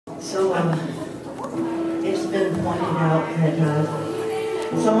So, it's been pointed out that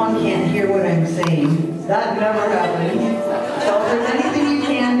someone can't hear what I'm saying. That never happens. So if there's anything you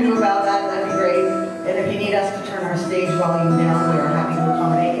can do about that, that'd be great. And if you need us to turn our stage volume down, we are happy to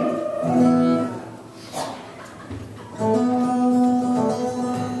accommodate you.